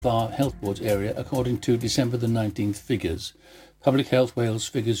Var Health Board's area according to December the 19th figures. Public Health Wales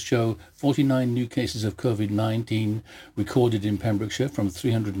figures show 49 new cases of COVID-19 recorded in Pembrokeshire from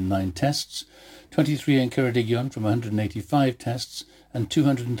 309 tests, 23 in Ceredigion from 185 tests, and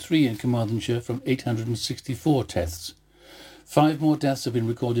 203 in Carmarthenshire from 864 tests. 5 more deaths have been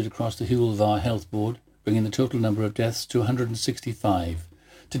recorded across the Hywel Var Health Board, bringing the total number of deaths to 165.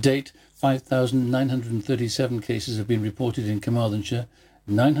 To date, 5,937 cases have been reported in Carmarthenshire,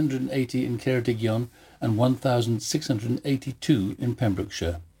 980 in Ceredigion, and 1,682 in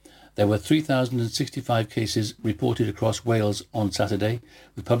Pembrokeshire. There were 3,065 cases reported across Wales on Saturday,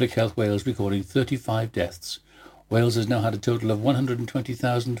 with Public Health Wales recording 35 deaths. Wales has now had a total of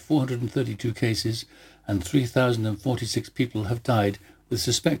 120,432 cases, and 3,046 people have died with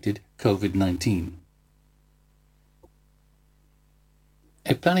suspected COVID-19.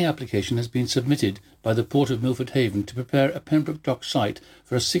 A planning application has been submitted by the Port of Milford Haven to prepare a Pembroke Dock site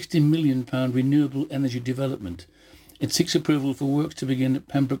for a £60 million renewable energy development. It seeks approval for works to begin at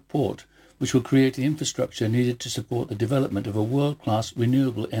Pembroke Port, which will create the infrastructure needed to support the development of a world-class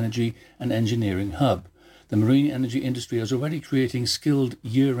renewable energy and engineering hub. The marine energy industry is already creating skilled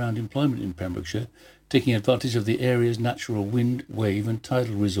year-round employment in Pembrokeshire, taking advantage of the area's natural wind, wave and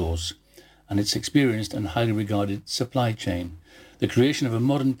tidal resource, and its experienced and highly regarded supply chain. The creation of a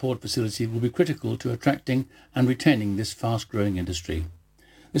modern port facility will be critical to attracting and retaining this fast-growing industry.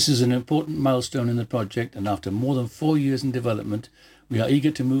 This is an important milestone in the project, and after more than 4 years in development, we are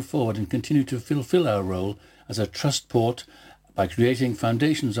eager to move forward and continue to fulfil our role as a trust port by creating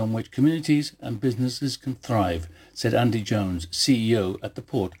foundations on which communities and businesses can thrive, said Andy Jones, CEO at the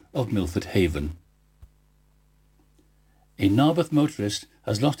Port of Milford Haven. A Narberth motorist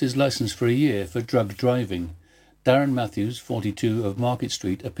has lost his licence for a year for drug driving. Darren Matthews, 42, of Market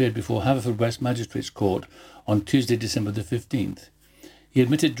Street, appeared before Haverfordwest Magistrates Court on Tuesday, December the 15th. He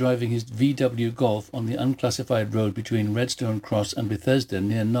admitted driving his VW Golf on the unclassified road between Redstone Cross and Bethesda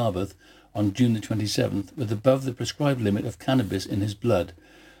near Narberth on June the 27th with above the prescribed limit of cannabis in his blood.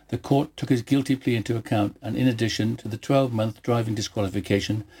 The court took his guilty plea into account, and in addition to the 12-month driving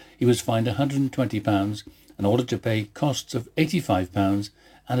disqualification, he was fined £120 and ordered to pay costs of £85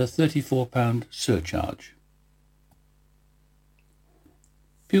 and a £34 surcharge.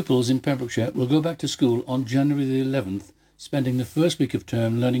 Pupils in Pembrokeshire will go back to school on January the 11th, spending the first week of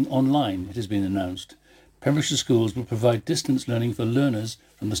term learning online, it has been announced. Pembrokeshire schools will provide distance learning for learners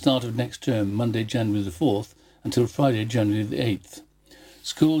from the start of next term, Monday, January the 4th, until Friday, January the 8th.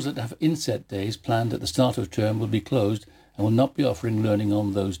 Schools that have inset days planned at the start of term will be closed and will not be offering learning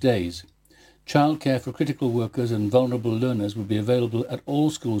on those days. Childcare for critical workers and vulnerable learners will be available at all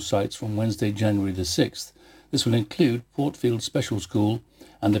school sites from Wednesday, January the 6th. This will include Portfield Special School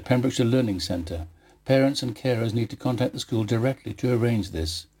and the Pembrokeshire Learning Centre. Parents and carers need to contact the school directly to arrange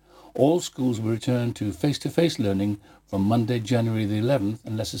this. All schools will return to face-to-face learning from Monday, January the 11th,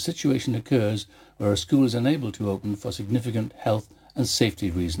 unless a situation occurs where a school is unable to open for significant health and safety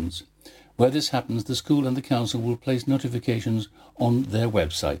reasons. Where this happens, the school and the council will place notifications on their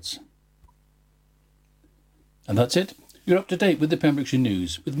websites. And that's it. You're up to date with the Pembrokeshire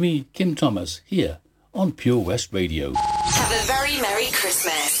News with me, Kim Thomas, here on Pure West Radio. Have a very Merry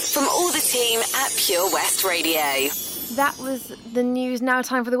Christmas from all the team at Pure West Radio. That was the news. Now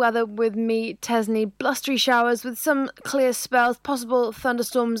time for the weather with me, Tesni. Blustery showers with some clear spells, possible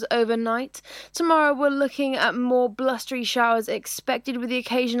thunderstorms overnight. Tomorrow we're looking at more blustery showers expected with the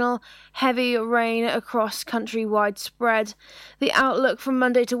occasional heavy rain across country widespread. The outlook from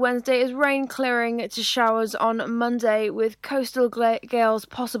Monday to Wednesday is rain clearing to showers on Monday with coastal gales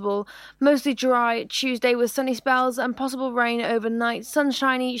possible. Mostly dry Tuesday with sunny spells and possible rain overnight.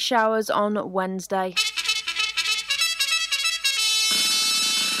 Sunshiny showers on Wednesday.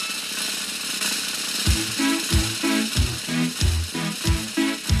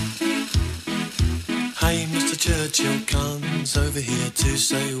 Hey, Mr. Churchill comes over here to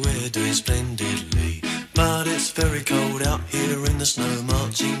say we're doing splendidly. But it's very cold out here in the snow,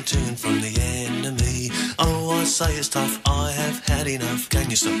 marching to and from the enemy. Oh, I say it's tough, I have had enough. Can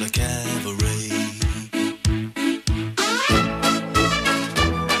you stop the cavalry?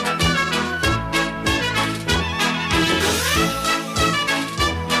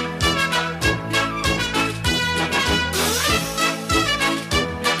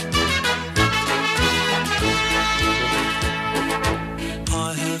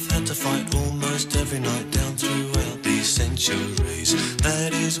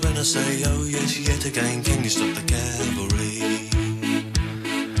 That is when I say, oh yes, yet again, can you stop the cavalry?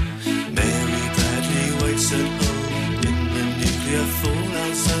 Mary Bradley waits at home in the nuclear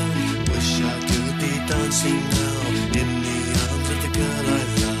fallout zone. Wish I could be dancing now in the arms of the girl I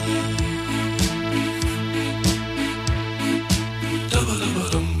love.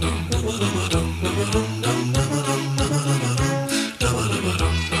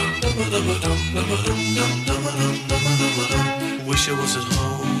 was at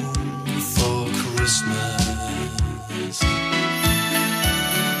home for Christmas.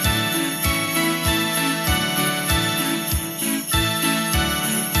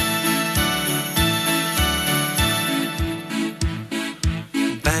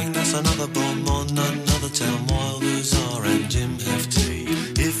 Bang, that's another bomb on another town while Bizarre and Jim have tea.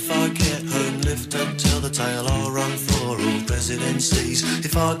 If I get home, lift and tell the tale, I'll run for all presidencies.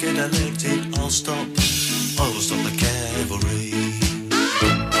 If I get elected, I'll stop the cavalry.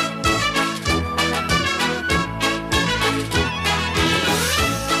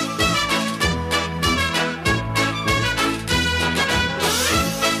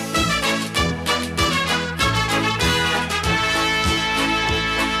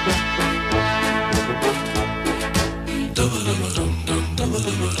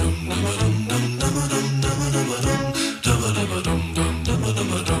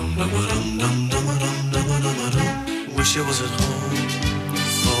 Wish I was at home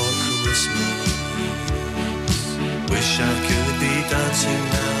for Christmas. Wish I could be dancing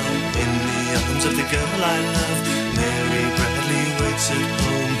now in the arms of the girl I love. Mary Bradley waits at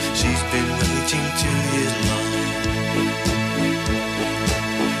home. She's been waiting 2 years long.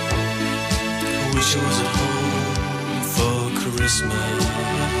 Wish I was at home for Christmas.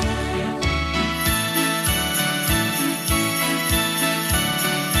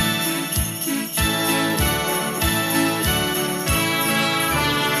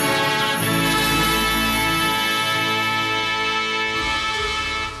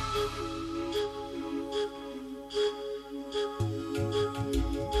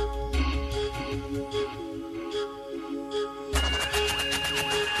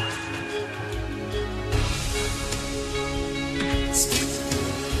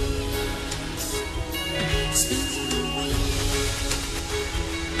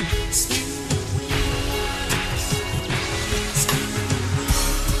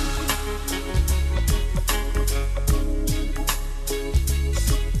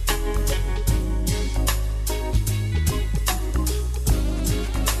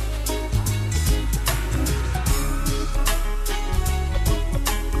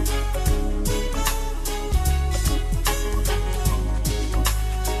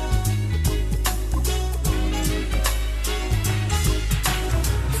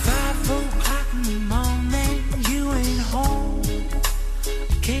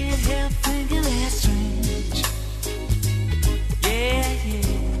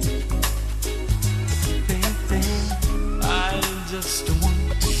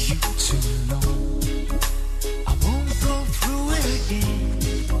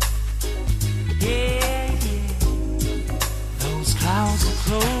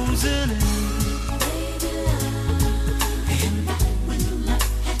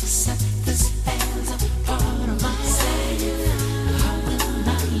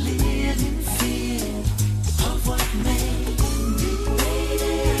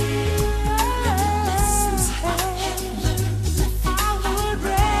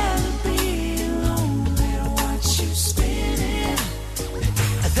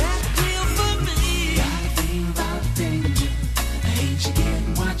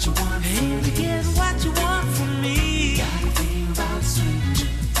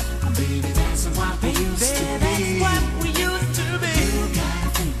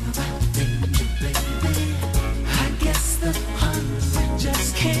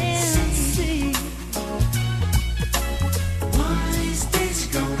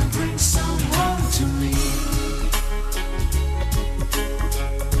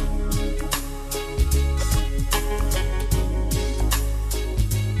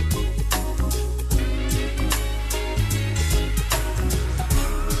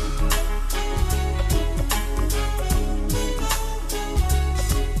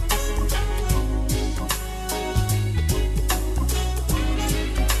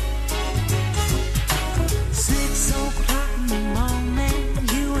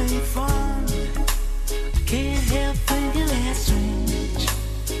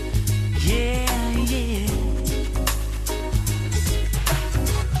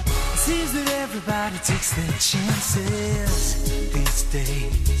 Everybody takes their chances these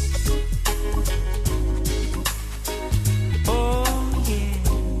days. Oh yeah,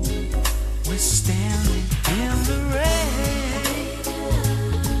 we're standing in the rain.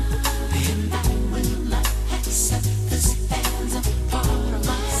 And I will not accept this as a part of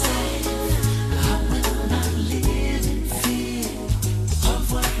my life. I will not live in fear of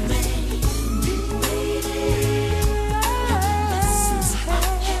what may be. Lessons I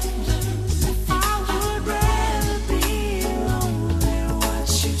have learned, I would rather be alone than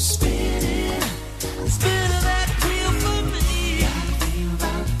watch you spinning.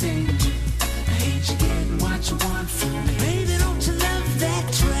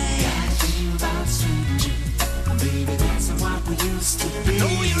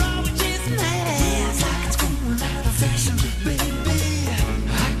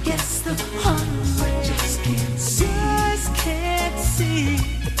 the hunger. Just can't see.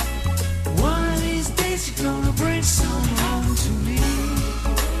 One of these days you're gonna bring some home to me.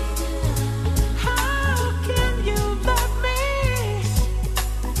 How can you love me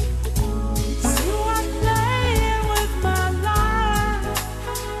when you are playing with my life?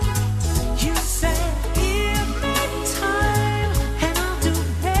 You said give me time and I'll do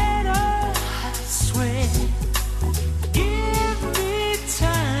better, I swear. Give me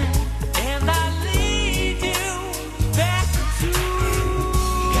time and I'll lead you back to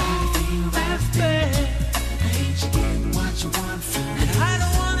after. Ain't you getting what you want from me? And I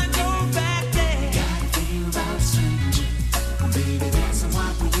don't wanna go back there. Gotta think about stranger. Baby, that's not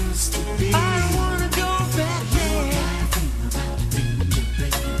what we used to be. I don't wanna go back there. Gotta think about danger,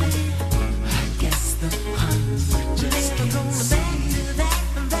 baby. I guess the hunger just can't see. Back to that,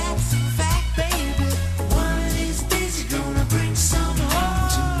 and that's a fact, baby. One of these days you're gonna bring some home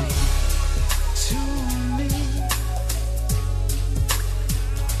to me. To me.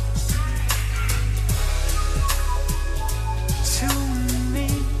 To me.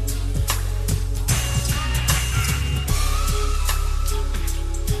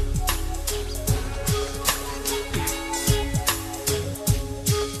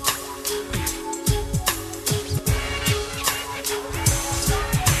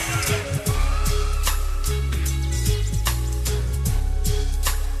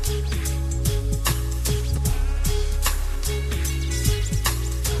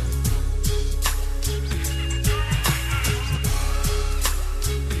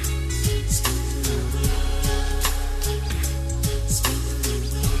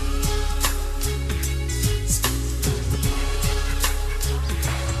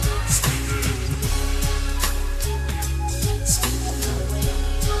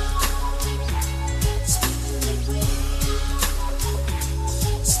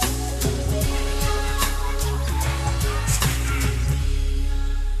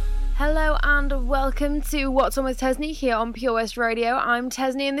 Hello and welcome to What's On with Tesni here on Pure West Radio. I'm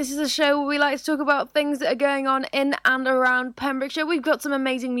Tesni and this is a show where we like to talk about things that are going on in and around Pembrokeshire. We've got some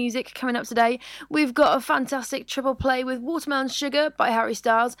amazing music coming up today. We've got a fantastic triple play with Watermelon Sugar by Harry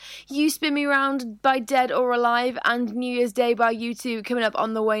Styles, You Spin Me Round by Dead or Alive, and New Year's Day by U2 coming up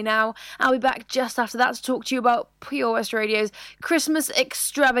on the way now. I'll be back just after that to talk to you about Pure West Radio's Christmas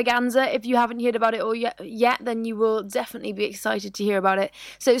extravaganza. If you haven't heard about it yet, then you will definitely be excited to hear about it.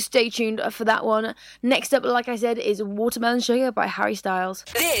 So stay tuned for that one. Next up, like I said, is Watermelon Sugar by Harry Styles.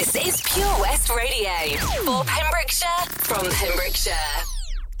 This is Pure West Radio for Pembrokeshire, from Pembrokeshire.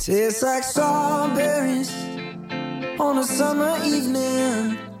 Tastes like strawberries on a summer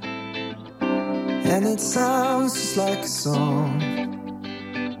evening, and it sounds just like a song.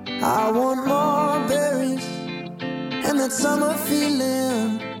 I want more berries and that summer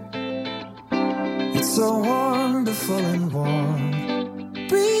feeling. It's so wonderful and warm.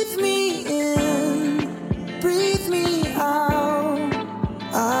 Breathe me in, breathe me out.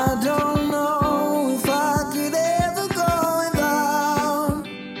 I don't know if I could ever go without.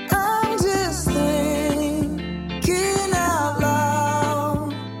 I'm just thinking out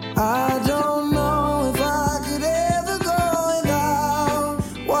loud. I don't know if I could ever go without.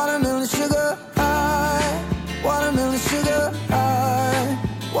 Watermelon sugar high, watermelon sugar high,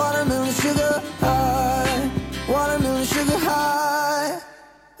 watermelon sugar high, watermelon sugar high.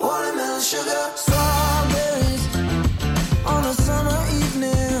 Watermelon sugar, strawberries on a summer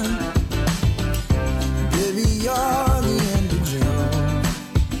evening. Baby, you're the end of June.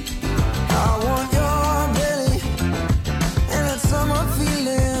 I want your belly and that summer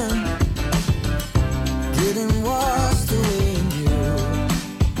feeling, getting washed away in you.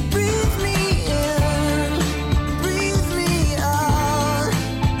 Breathe me in, breathe me out.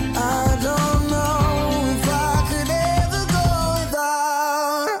 I don't know if I could ever go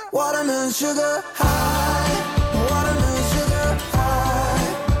without. Watermelon sugar high, watermelon sugar high,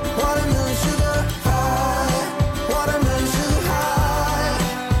 watermelon sugar high, watermelon sugar high,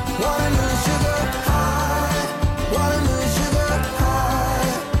 watermelon sugar high, watermelon sugar high,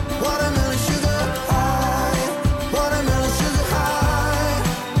 watermelon sugar high, watermelon sugar high.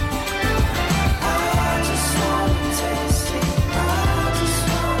 I just wanna taste it, I just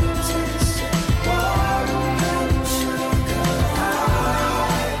wanna taste it, watermelon sugar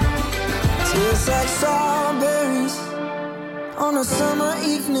high. Tastes like strawberries on a summer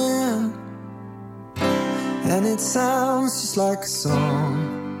evening, and it sounds just like a song.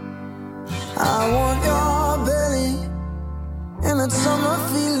 I want your belly and that summer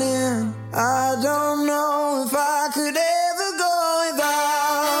feeling. I don't know if I could ever go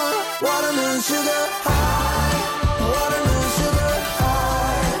without. Watermelon sugar high, watermelon sugar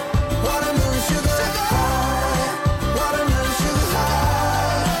high,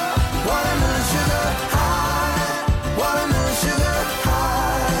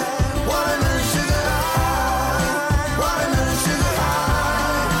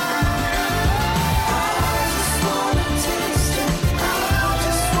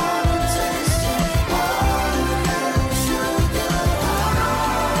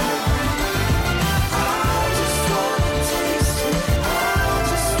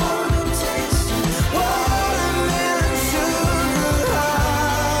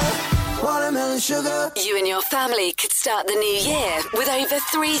 You and your family could start the new year with over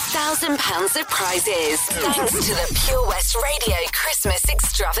 £3,000 of prizes. Thanks to the Pure West Radio Christmas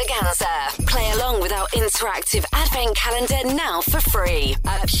Extravaganza. Play along with our interactive advent calendar now for free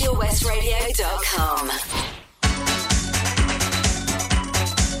at purewestradio.com.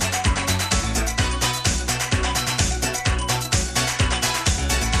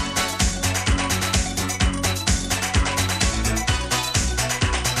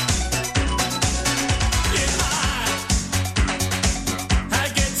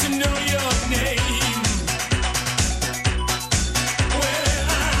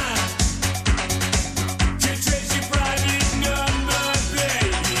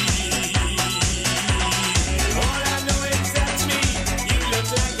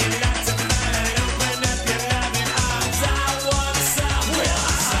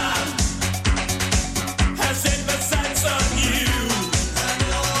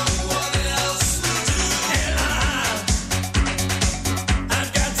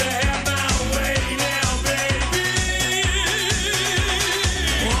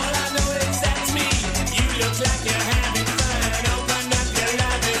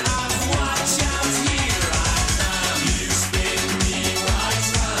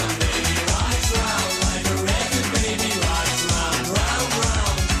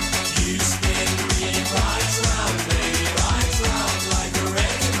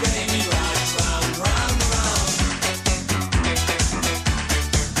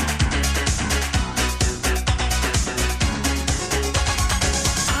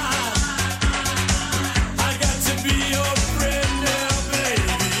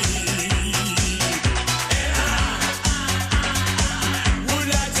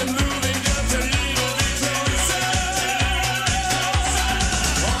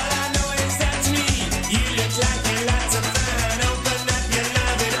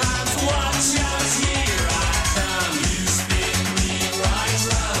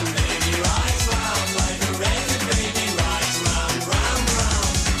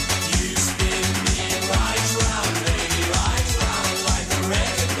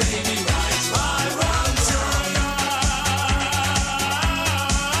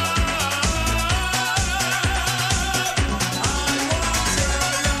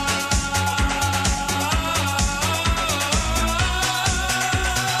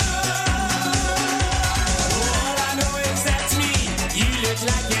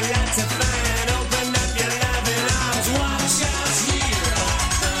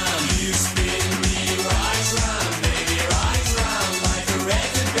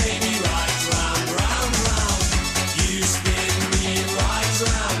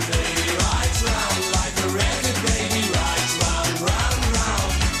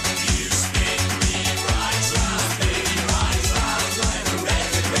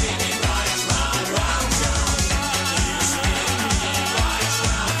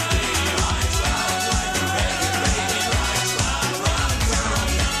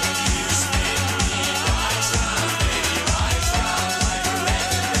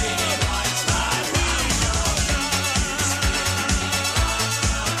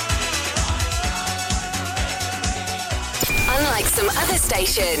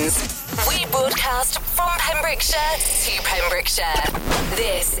 We broadcast from Pembrokeshire to Pembrokeshire.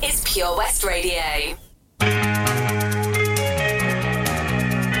 This is Pure West Radio.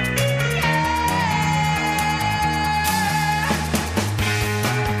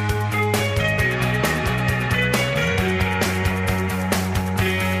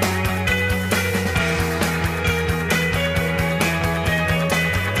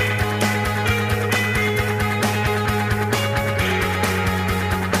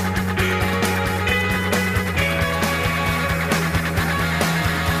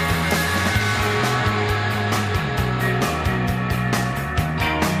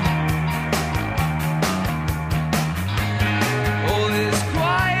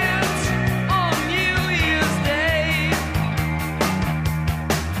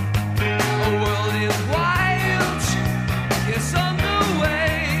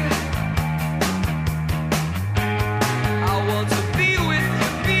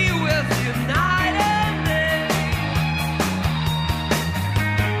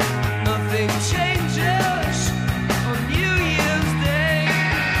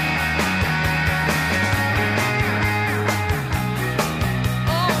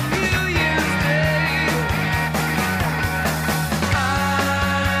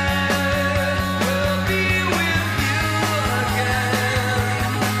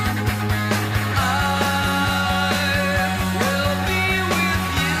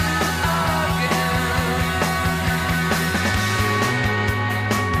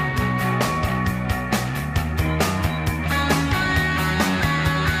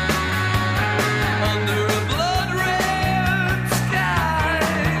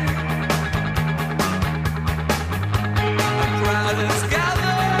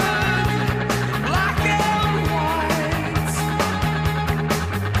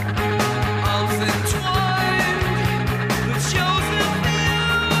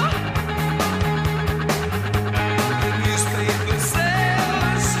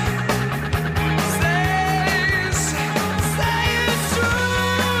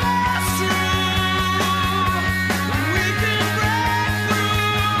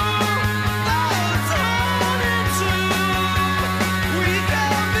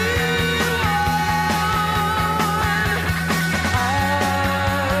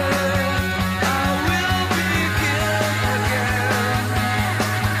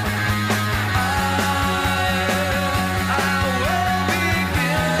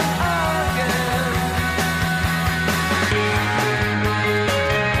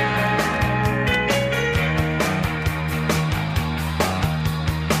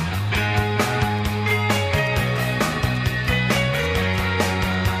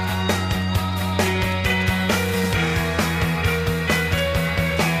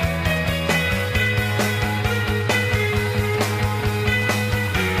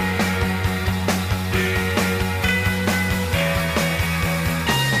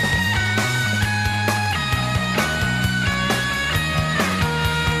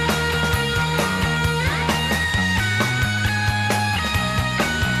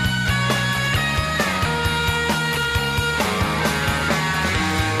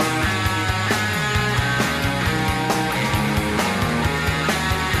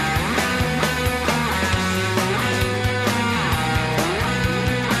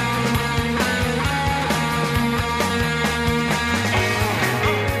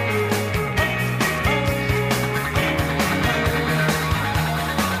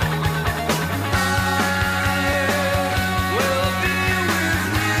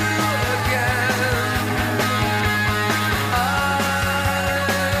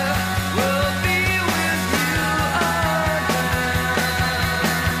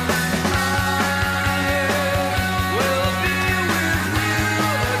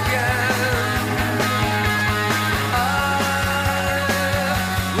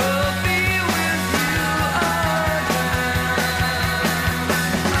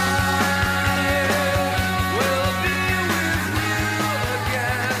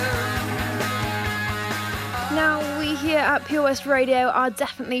 at Pure West Radio are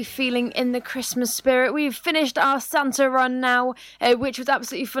definitely feeling in the Christmas spirit. We've finished our Santa run now, which was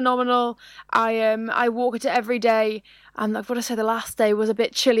absolutely phenomenal. I walk it every day. And I've got to say the last day was a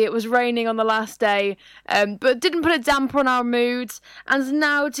bit chilly. It was raining on the last day, but didn't put a damper on our moods. And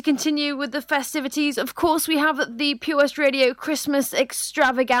now to continue with the festivities, of course, we have the Pure West Radio Christmas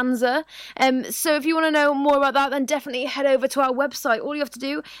Extravaganza. So if you want to know more about that, then definitely head over to our website. All you have to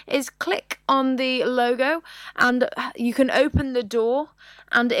do is click on the logo and you can open the door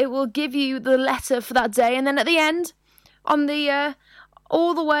and it will give you the letter for that day. And then at the end, on the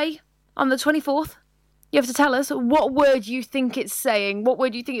all the way on the 24th, you have to tell us what word you think it's saying, what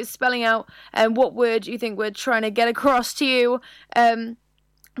word you think it's spelling out, and what word you think we're trying to get across to you.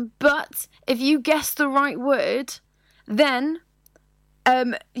 But if you guess the right word, then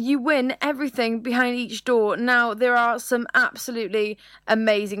you win everything behind each door. Now, there are some absolutely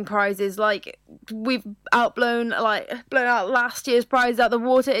amazing prizes. Like, we've blown out last year's prize out the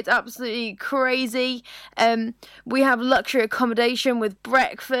water. It's absolutely crazy. We have luxury accommodation with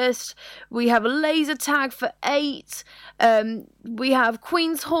breakfast. We have a laser tag for 8. We have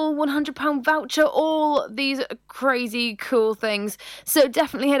Queen's Hall £100 voucher. All these crazy cool things. So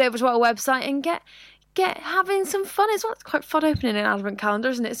definitely head over to our website and get having some fun. It's quite fun opening an advent calendar,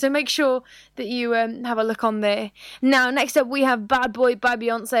 isn't it? So make sure that you have a look on there. Now, next up we have Bad Boy by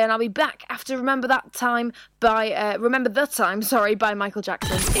Beyonce, and I'll be back after Remember the Time by Michael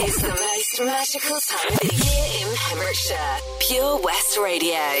Jackson. It's the most magical time of the year in Pembrokeshire. Pure West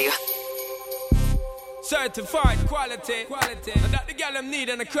Radio. Certified quality. And that the girl them need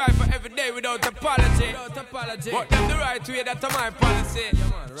and I cry for every day without apology. But them the right way, that's my policy.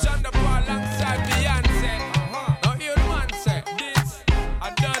 Shonda Paul alongside Beyonce. Now hear the man say, this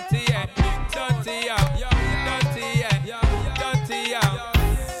a dirty yeah, dirty yeah, dirty yeah, dirty yeah.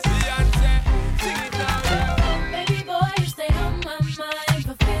 Beyonce, sing it now. Baby boy, you stay on my mind,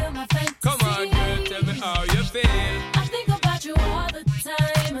 fulfill my fantasy. Come on girl, tell me how you feel. I think about you all the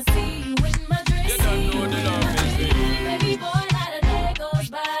time, I see you in my dreams. You don't know the love is real. Baby boy, not a day goes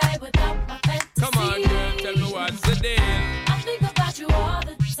by without my fantasy. Come on girl, tell me what's the deal. I think about you all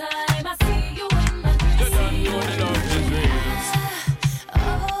the time, I see you in my dreams. You don't know the love is real.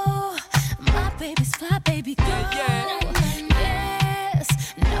 Oh, my baby's fly, baby girl. Yeah. Yes,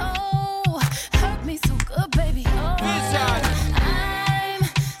 no, hurt me so good, baby. Oh, I'm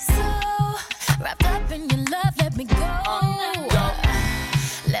so wrapped up in your love, let me go.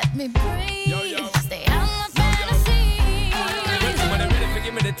 Let me breathe, stay out my fantasy. When they're ready for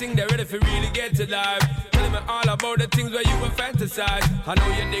give me the thing, they're ready for really get to life. Telling me all about the things where you were fantasize. I know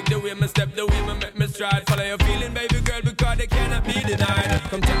you dig the way me step, the way me make me stride. Follow your feeling, baby girl, because they cannot be denied.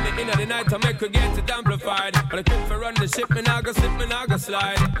 Come take me in at the night to make her get it amplified. But I quit for run the ship, me now go slip, me now go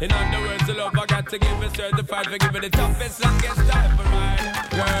slide. In other words, the love I got to give it certified. For give it the toughest, longest time for ride.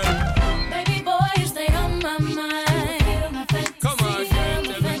 Girl, Baby boy, you stay on my mind. Feel my fantasy. come on, girl,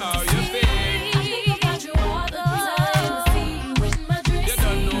 tell me how you feel. I think about you all the time. I see you in my dreams. You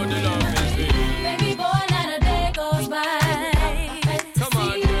don't know the love is real. Baby boy, not a day goes by. Come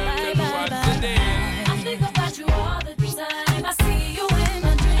on, girl, tell me what's the deal. I think about you all the time. I see you in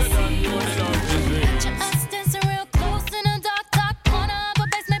my You don't dreams. know the love is real. Picture us dancing real close in a dark corner of a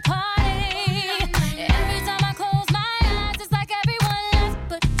basement party. Every time I close my eyes, it's like everyone else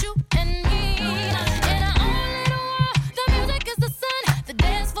but you and me. In our own little world, the music is the sun. The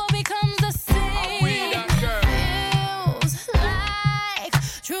dance floor becomes the sea. We that girl. Feels like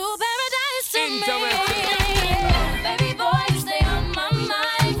true paradise to me. Interesting. Baby boy, you stay on my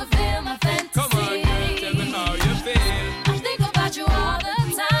mind, fulfill my fantasy. Come on, girl, tell me how you feel. I think about you all the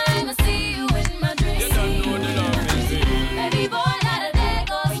time. I see you in my dreams. You don't know the love is real. Baby boy, not a day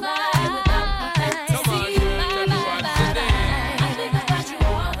goes by without my fantasy. Come on, girl, tell me what's the deal. I think about you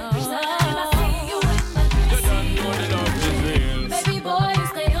all the time. I see you in my You dreams. don't know the love is real. Baby boy, you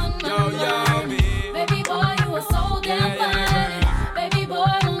stay on my Yo, yo, mind. me. Baby boy, you are so damn fine. Baby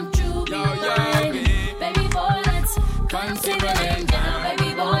boy, won't you be Yo, yo, mine? me. Baby boy, let's consider it now. Baby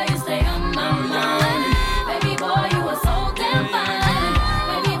boy, you stay on my mind. Baby boy, you are so damn fine.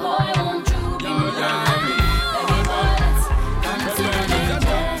 Baby boy, won't you be mine? Baby boy, let's consider it Just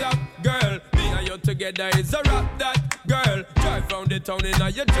now. top girl, me and you together is a rap that girl. Drive round the town in a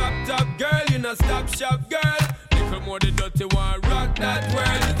your drop top girl, you know stop shop girl. Little more the dirty one, rock that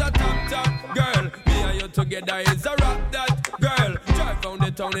world is a top girl. Me and you together is a rap that girl. Drive round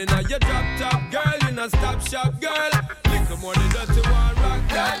the town in a your drop top girl, you know stop shop girl. Little more the dirty one, rock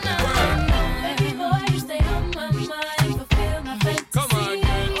that world. Baby boy, you stay on my mind, fulfill my fantasy. Come on,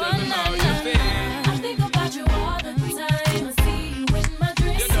 girl, tell me how you feel. I think about you all the time. I see you in my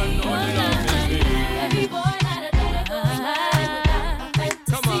dreams. You don't know the love is real. Baby boy, not a day goes by.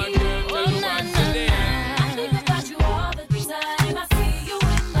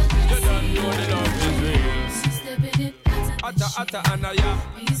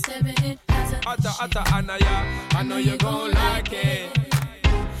 Atta, Anaya, I know you gon' like it.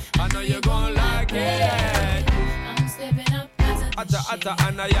 I know you gon' like it. I'm stepping up. Atta,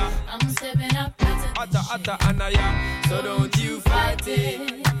 Anaya. I'm stepping up. Atta, Anaya. So don't you fight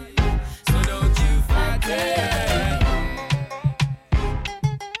it. So don't you fight it.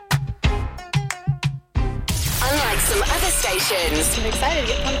 Unlike some other stations, I'm excited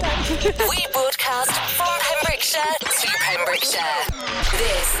to get pumped up. we broadcast from Pembrokeshire to Pembrokeshire.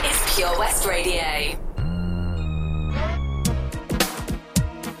 This is Pure West Radio.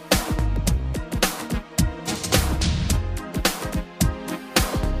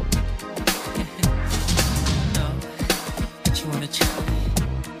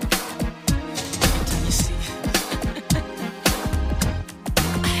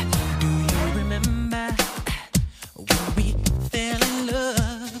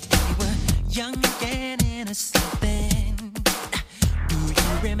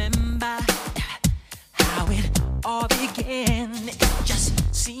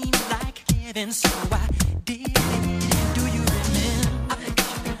 So I did it. Do you remember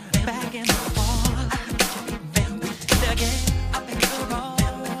back in the fall? Then we did again.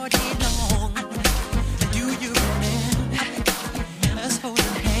 All day long. Do you remember us holding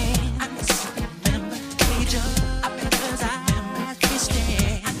hands? Remember each other's eyes we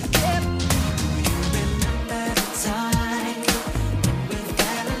stared. Do you remember the time we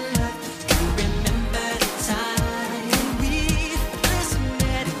fell in love? Do you remember the time we first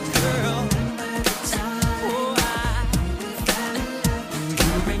met, girl?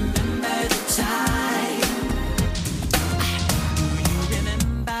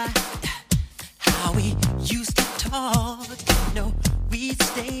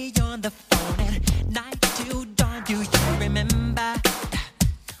 Stay on the phone at night till dawn. Do you remember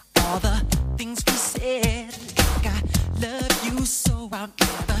all the things we said? Like I love you so I'll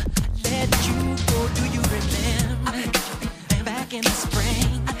never let you go. Do you remember back in the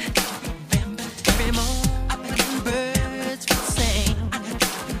spring? Remember every morning birds would sing.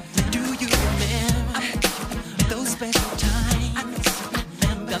 Do you remember those special times?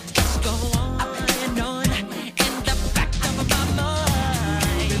 The thoughts go on and on in the back of my mind.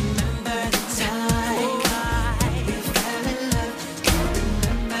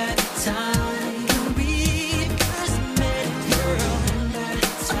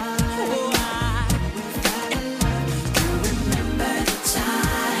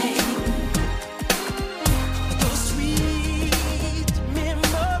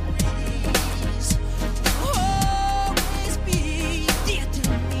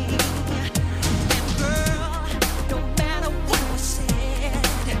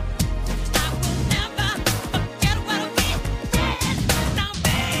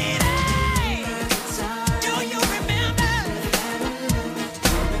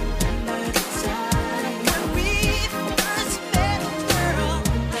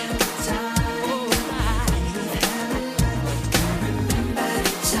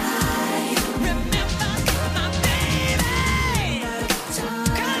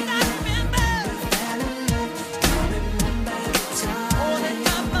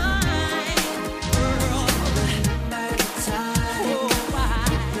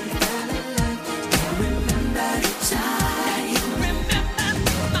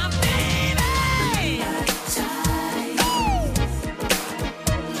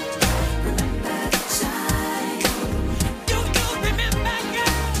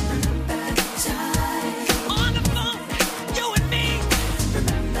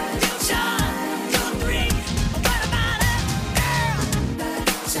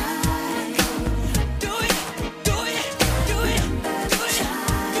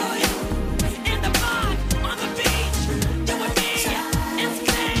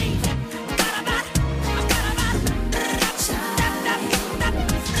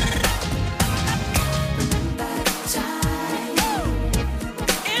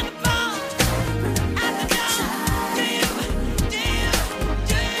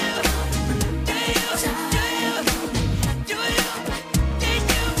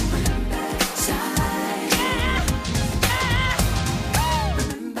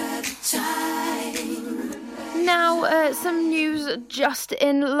 Some news just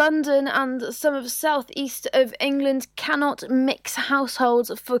in London and some of southeast of England cannot mix households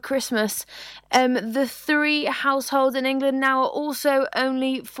for Christmas. The 3 households in England now are also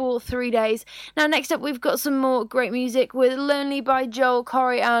only for 3 days. Now, next up, we've got some more great music with Lonely by Joel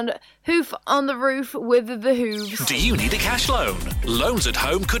Corey and Hoof on the Roof with the Hooves. Do you need a cash loan? Loans at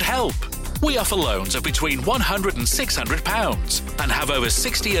Home could help. We offer loans of between £100 and £600 and have over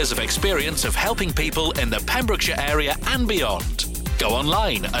 60 years of experience of helping people in the Pembrokeshire area and beyond. Go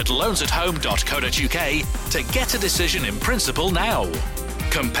online at loansathome.co.uk to get a decision in principle now.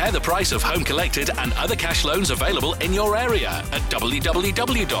 Compare the price of home collected and other cash loans available in your area at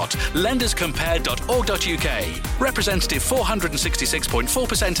www.lenderscompare.org.uk. Representative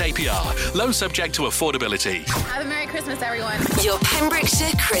 466.4% APR. Loan subject to affordability. Have a Merry Christmas, everyone. Your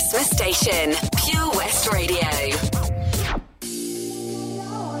Pembrokeshire Christmas station, Pure West Radio.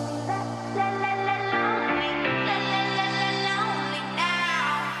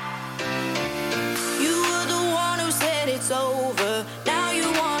 You were the one who said it's over. Now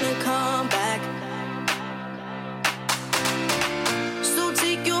you wanna come back. So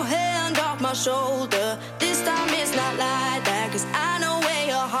take your hand off my shoulder. This time it's not like that, 'cause I know where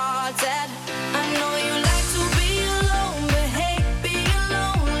your heart's at. I know you like to be alone, but hey, being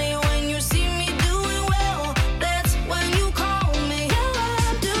lonely when you see me doing well, that's when you call me. Yeah,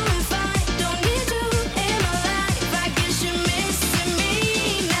 I'm doing fine, don't need you in my life. I guess you're missing me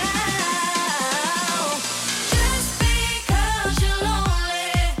now. Just because you're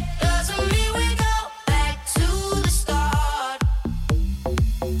lonely doesn't mean we go back to the start.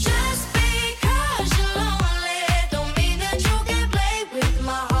 Just because you're lonely don't mean that you can play with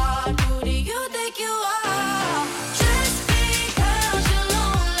my heart. Who do you think you are? Just because you're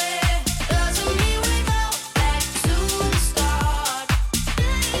lonely doesn't mean we go back to the start.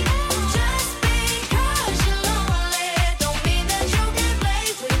 Just because you're lonely don't mean that you can play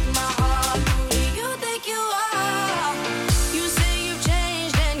with my heart. Who do you think you are? You say you've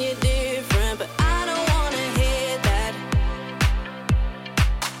changed and you're different, but I don't wanna hear that.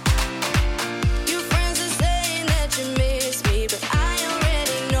 Your friends are saying that you miss me, but I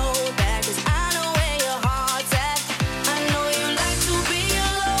already know that, 'cause I know where your heart's at. I know you like to be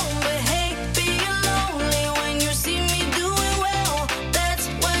alone, but hey, being lonely when you see me doing well, that's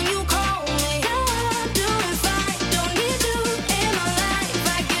when you call me. Yeah, I'm doing fine, don't need you in my life.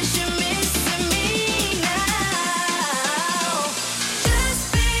 I guess you're missing me now. Just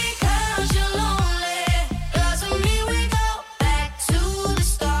because you're lonely doesn't mean we go back to the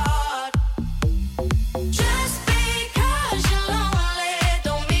start. Just because you're lonely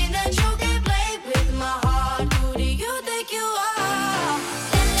don't mean that you can play with my heart. Who do you think you are?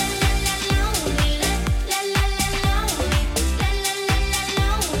 Lonely,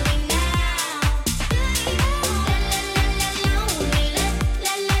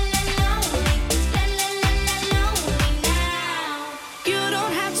 you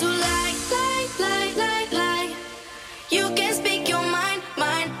don't have to lie. You can speak your mind.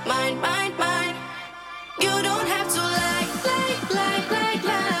 You don't have to lie.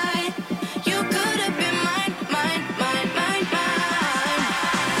 You could have been mine.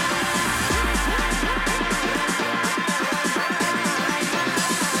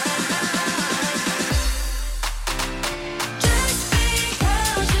 Just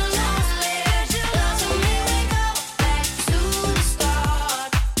because you're lonely doesn't mean we go back to the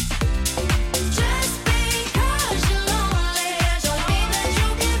start. Just because you're lonely don't mean that you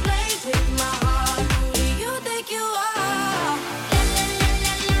can play with my heart. Who do you think you are?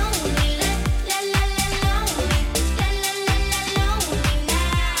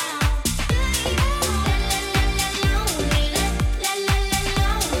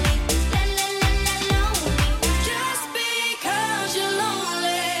 Just because you're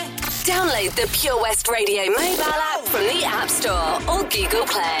lonely. Download the Pure West Radio mobile app from the App Store or Google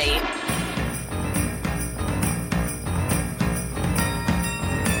Play.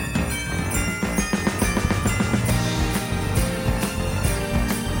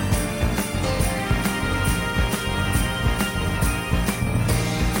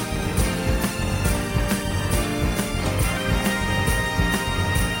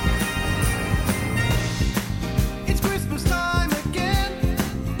 It's Christmas time again,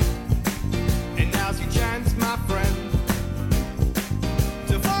 and now's your chance, my friend,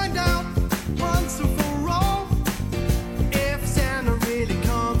 to find out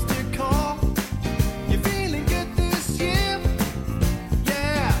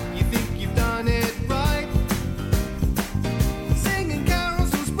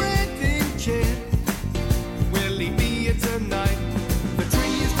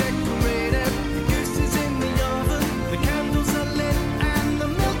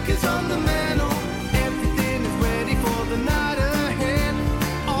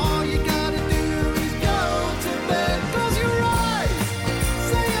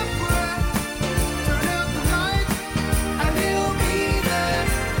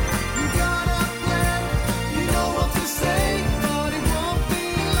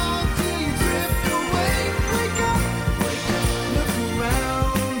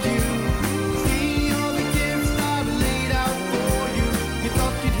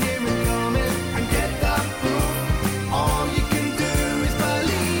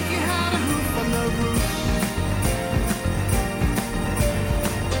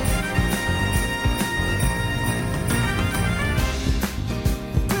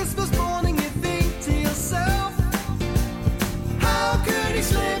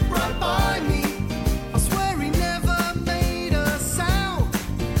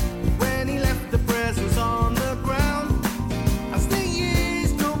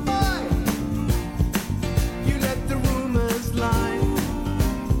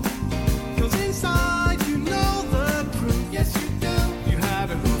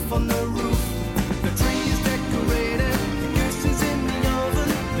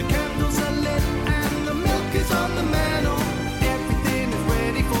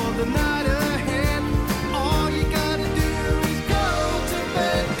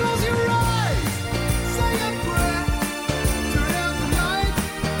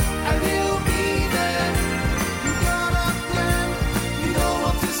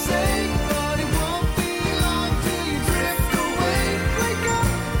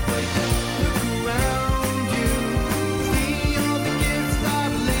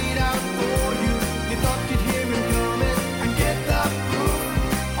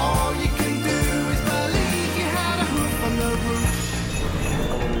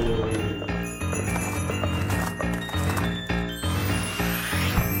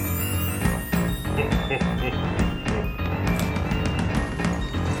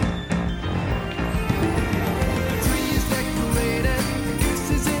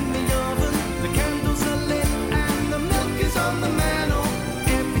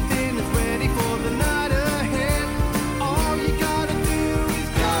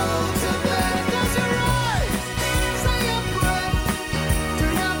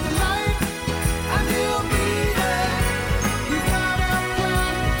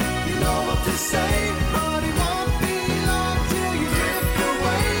what to say, but it won't be long till you drift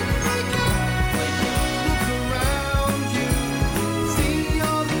away. Wake up, look around you, see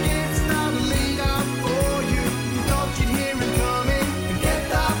all the gifts that are laid out for you. You thought you'd hear him coming and get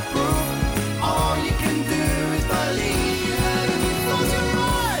that proof. All you can do is believe, and if you close your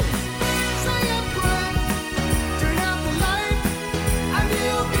eyes, say a prayer, turn out the light, and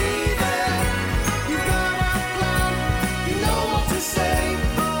he'll be there. You've got a plan, you know what to say,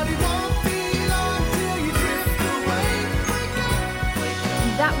 but it won't be long till you drift away. Wake up, wake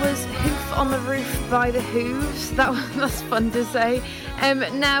up. That was Hoof on the Roof by the Hooves. That's fun to say.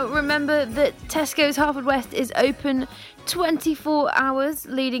 Now, remember that Tesco's Haverfordwest is open 24 hours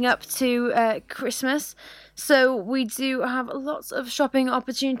leading up to Christmas. So we do have lots of shopping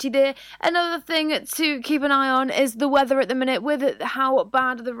opportunity there. Another thing to keep an eye on is the weather at the minute. With how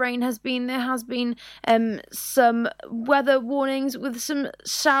bad the rain has been, there has been some weather warnings with some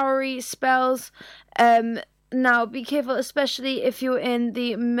showery spells. Now, be careful, especially if you're in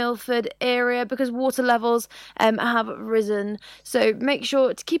the Milford area, because water levels have risen. So make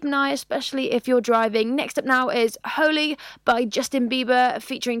sure to keep an eye, especially if you're driving. Next up now is Holy by Justin Bieber,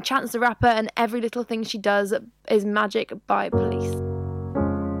 featuring Chance the Rapper, and Every Little Thing She Does is Magic by Police.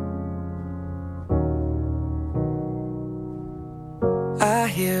 I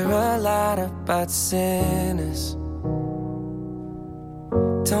hear a lot about sinners.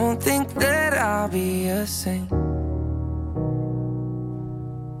 Don't think that I'll be a saint,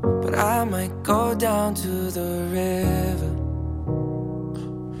 but I might go down to the river.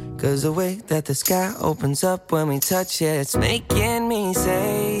 'Cause the way that the sky opens up when we touch it, it's making me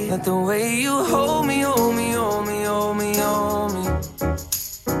say that the way you hold me, hold me, hold me, hold me, hold me,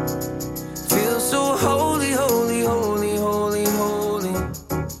 feels so holy, holy, holy, holy, holy.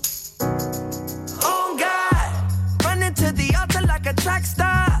 Oh God, running to the altar like a track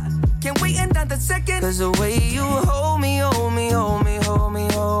star. Can't wait another second. 'Cause the way you hold me, hold me, hold me, hold me,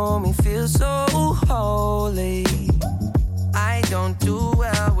 hold me, feels so holy. I don't do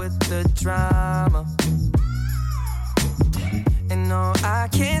well with the drama, and no, I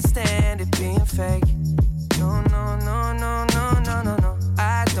can't stand it being fake. No, no, no, no, no, no, no, no.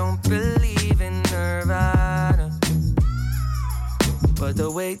 I don't believe in Nirvana, but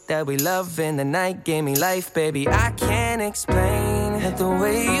the way that we love in the night gave me life, baby. I can't explain it. The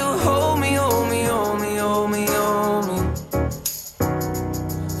way you hold me, hold me, hold me, hold me, hold me,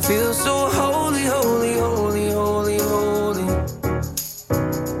 feels so holy, holy, holy, holy, holy.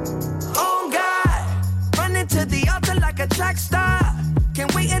 Oh God, running to the altar like a track star.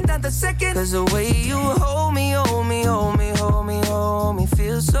 Can't wait another second. 'Cause the way you hold me, hold me, hold me, hold me, hold me,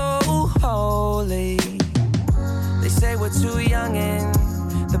 feels so holy. They say we're too young and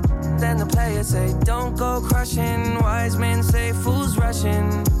then the players say don't go crushing. Wise men say fools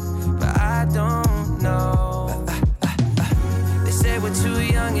rushing, but I don't know. They say we're too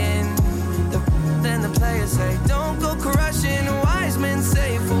young and then the players say don't go crushing. Wise men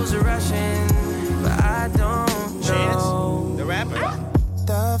say fools are rushing, but I don't know. Chance, the rapper.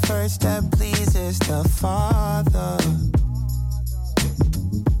 The first step pleases the Father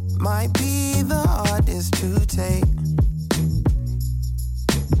might be the hardest to take.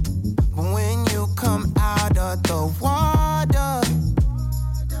 When you come out of the water,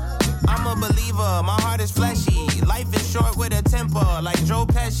 I'm a believer, my heart is fleshy. Life is short with a temper, like Joe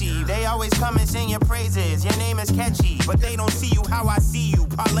Pesci. They always come and sing your praises, your name is catchy, but they don't see you how I see you.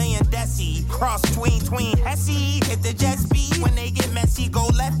 Parlay and Desi, cross tween, Hesse. Hit the jet speed, when they get messy, go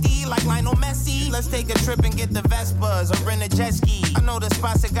lefty, like Lionel Messi. Let's take a trip and get the Vespas, or rent a jet ski. I know the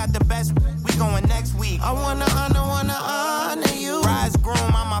spots that got the best, we going next week. I wanna honor you. Rise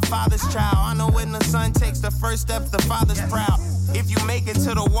groom, I'm my father's child. I know when the son takes the first step, the father's proud. If you make it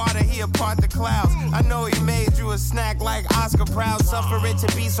to the water, he'll part the clouds. I know he made you a snack like Oscar Proud. Suffer it to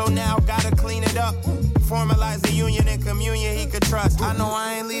be, so now gotta clean it up. Formalize the union and communion he could trust. I know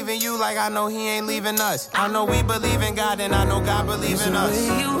I ain't leaving you like I know he ain't leaving us. I know we believe in God and I know God believes in us.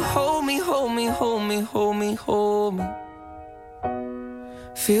 You hold me, hold me, hold me, hold me, hold me.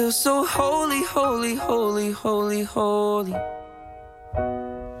 Feel so holy, holy, holy, holy, holy.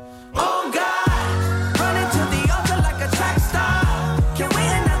 Oh God, running to the altar like a track star. Can't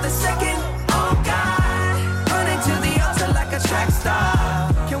wait another second. Oh God, running to the altar like a track star.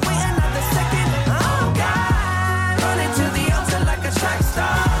 Can't wait another second. Oh God, running to the altar like a track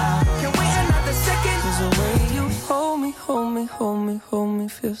star. Can't wait another second. 'Cause the way you hold me, hold me, hold me, hold me,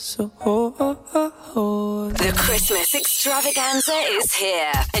 feel so holy. The Christmas extravaganza is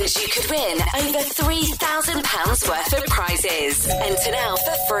here, and you could win over £3,000 worth of prizes. Enter now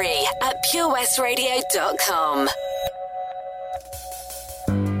for free at purewestradio.com.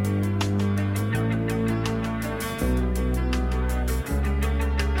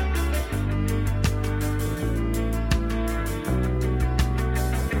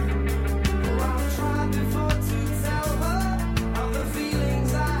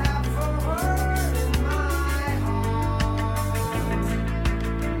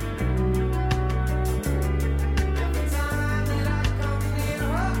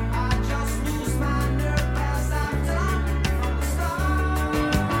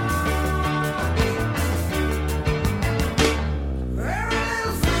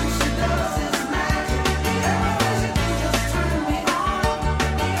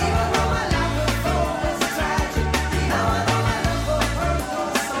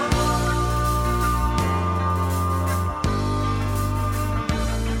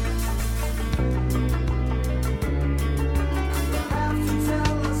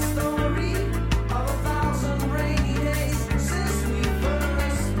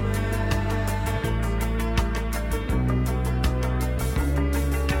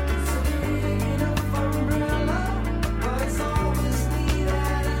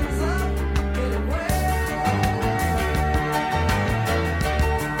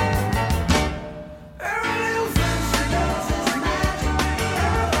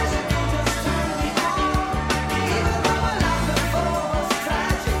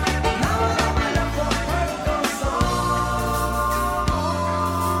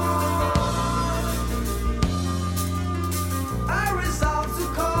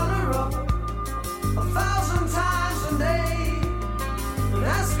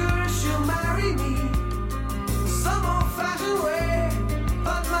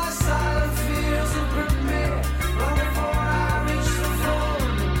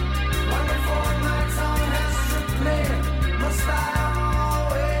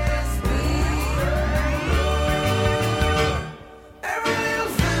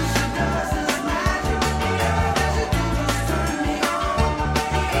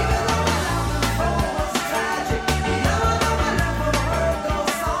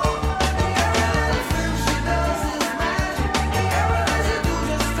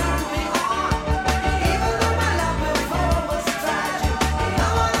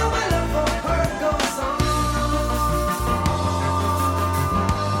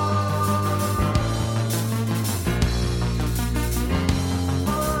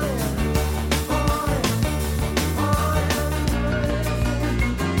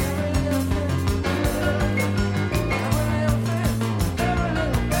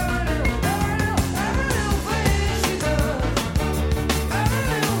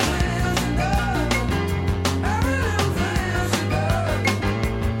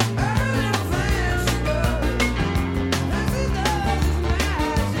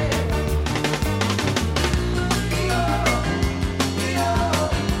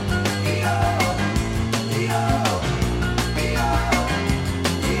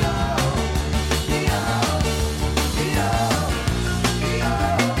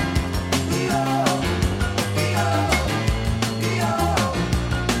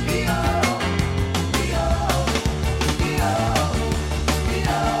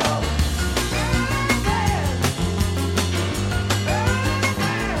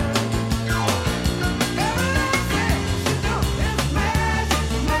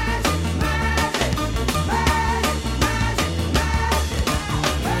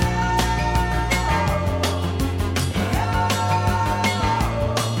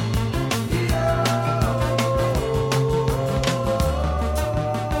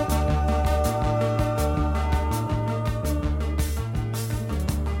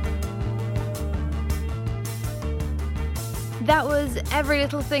 That was Every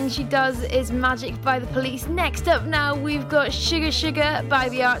Little Thing She Does Is Magic by The Police. Next up now, we've got Sugar Sugar by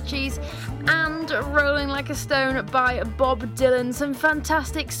The Archies and Rolling Like a Stone by Bob Dylan. Some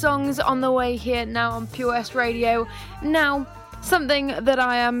fantastic songs on the way here now on Pure West Radio. Now, something that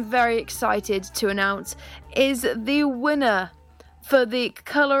I am very excited to announce is the winner for the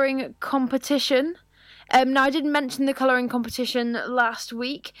colouring competition. Now, I did mention the colouring competition last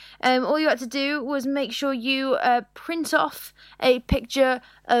week. All you had to do was make sure you print off a picture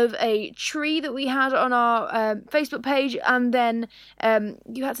of a tree that we had on our Facebook page, and then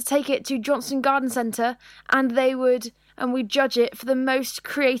you had to take it to Johnston Garden Centre, and we'd judge it for the most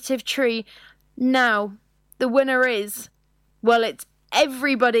creative tree. Now, the winner is, well, it's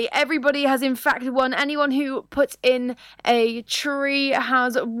everybody. Everybody has in fact won. Anyone who puts in a tree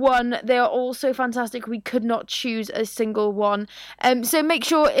has won. They are all so fantastic. We could not choose a single one. So make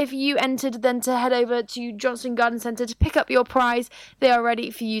sure if you entered then to head over to Johnston Garden Centre to pick up your prize. They are ready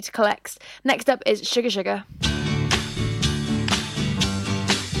for you to collect. Next up is Sugar Sugar.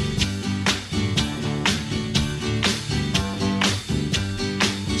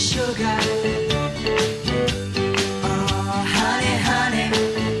 Sugar.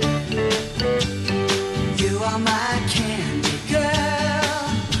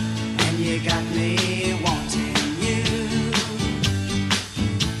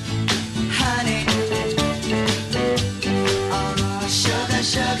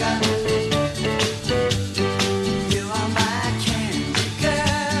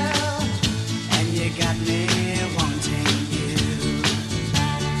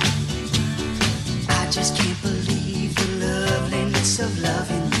 Of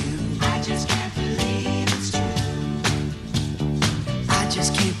loving you, I just can't believe it's true. I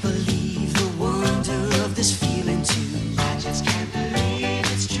just can't believe the wonder of this feeling too. I just can't believe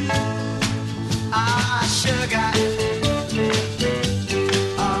it's true. Ah, sugar.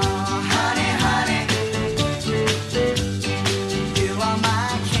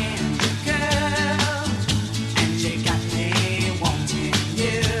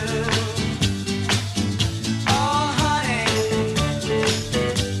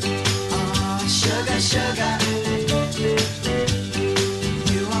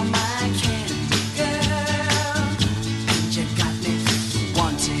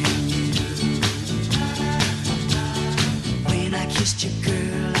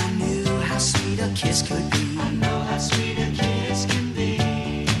 Kiss could be. I know how sweet a kiss can be.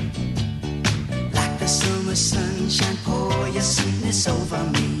 Like the summer sunshine, pour your sweetness over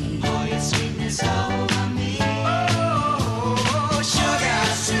me. Pour your sweetness over me. Oh, sugar,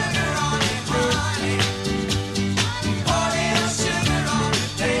 sugar on it, honey. Pour little sugar on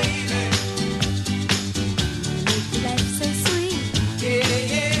it, baby. Life's so sweet. Yeah,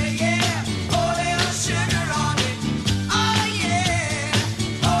 yeah, yeah. Pour little sugar on it. Oh, yeah.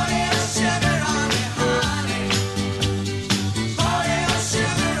 Pour little sugar on it.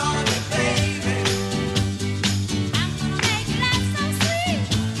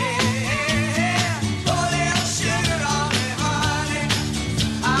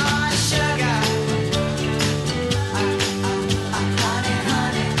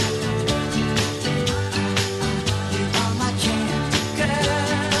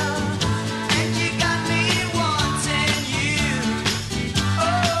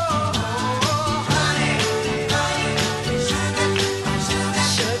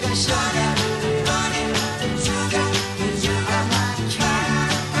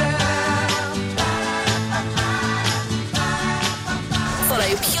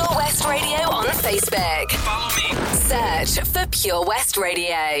 Facebook. Follow me. Search for Pure West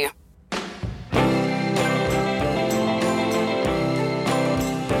Radio.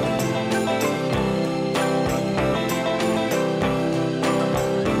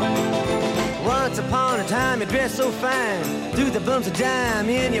 Once upon a time you dressed so fine, threw the bumps of dime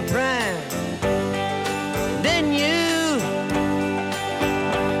in your prime. Then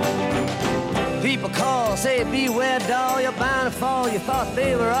people call, say beware doll, you're bound to fall. You thought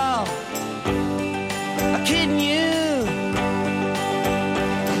they were all kidding you.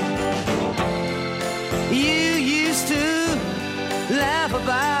 You used to laugh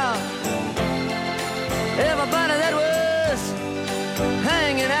about everybody that was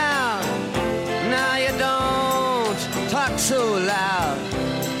hanging out. Now you don't talk so loud.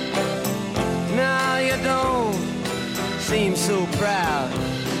 Now you don't seem so proud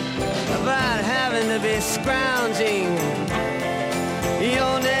about having to be scrounging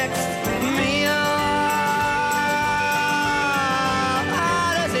your next meal.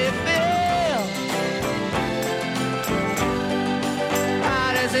 How does it feel?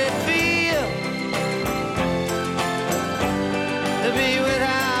 How does it feel?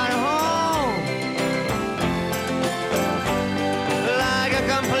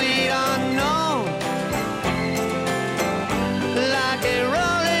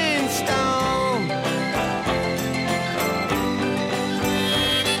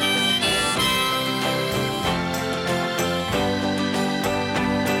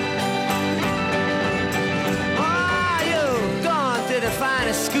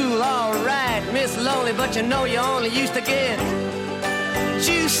 me, but you know you only used to get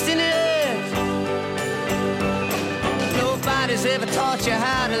juiced in it. Nobody's ever taught you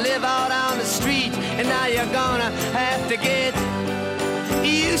how to live out on the street, and now you're gonna have to get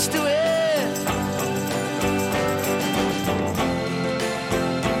used to it.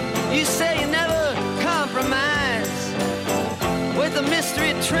 You say you never compromise with a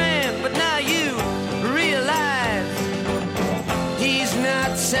mystery tramp, but now you realize he's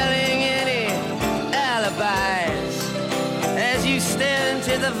not selling any alibis as you stare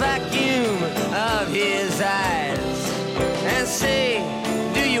into the vacuum of his eyes and say,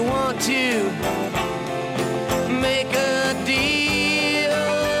 do you want to make a deal?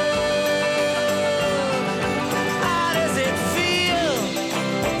 How does it feel?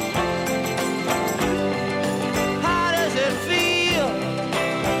 How does it feel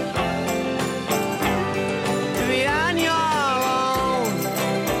to be on your own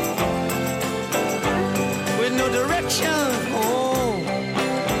with no direction home?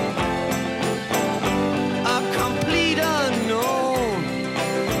 A complete unknown,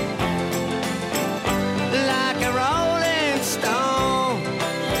 like a rolling stone.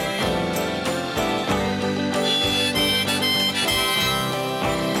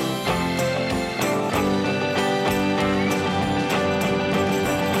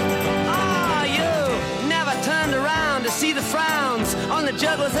 Ah, you never turned around to see the frowns on the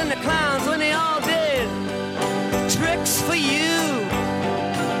jugglers and the clowns when they all did tricks for you.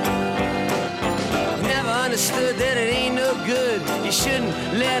 Never understood that it ain't no good. You shouldn't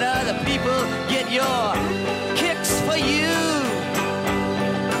let other people get your kicks for you.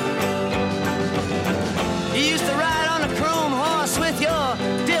 You used to ride on a chrome horse with your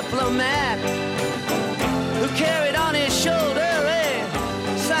diplomat, who carried on his shoulder a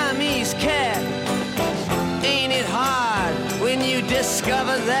Siamese cat. Ain't it hard when you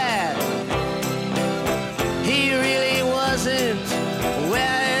discover that he really wasn't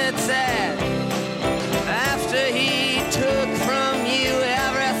where it's at? After he took from you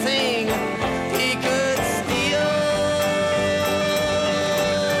everything he could steal.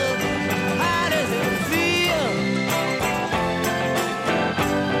 How does it feel?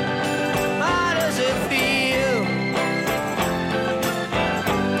 How does it feel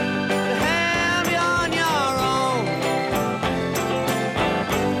to have you on your own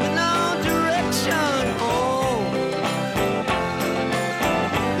with no direction home,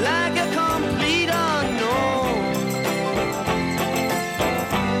 like a complete unknown,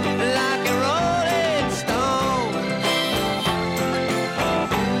 like a rolling stone?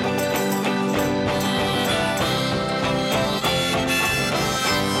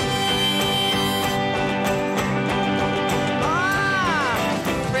 Ah,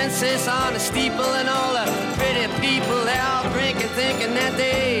 princess on the steeple and all the pretty people, they all drinking, thinking that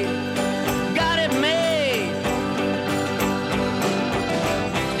they got it made,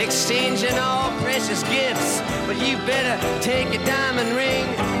 exchanging all precious gifts. But you better take your diamond ring,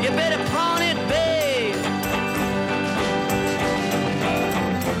 you better pawn it, babe.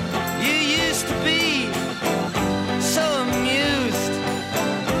 You used to be so amused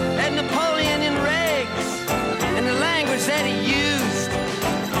at Napoleon in rags and the language that he used.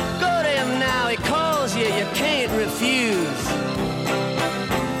 Go to him now, he calls you, you can't refuse.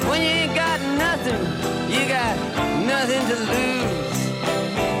 When you ain't got nothing, you got nothing to lose.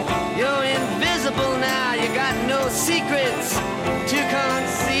 You're invisible now, you got no secrets to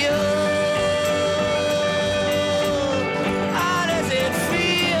conceal. How does it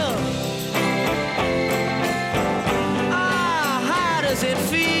feel? Ah, how does it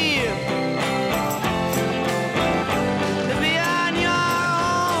feel to be on your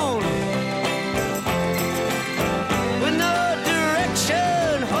own with no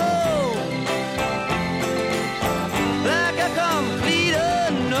direction home, like a complete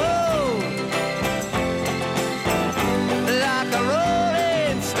unknown, like a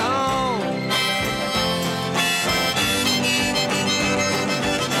rolling stone?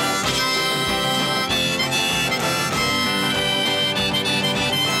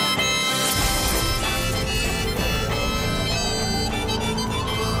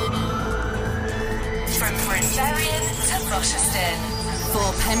 From Prince Arian to Rochester.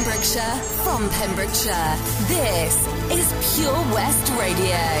 For Pembrokeshire, from Pembrokeshire, this is Pure West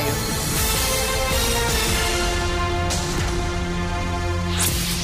Radio.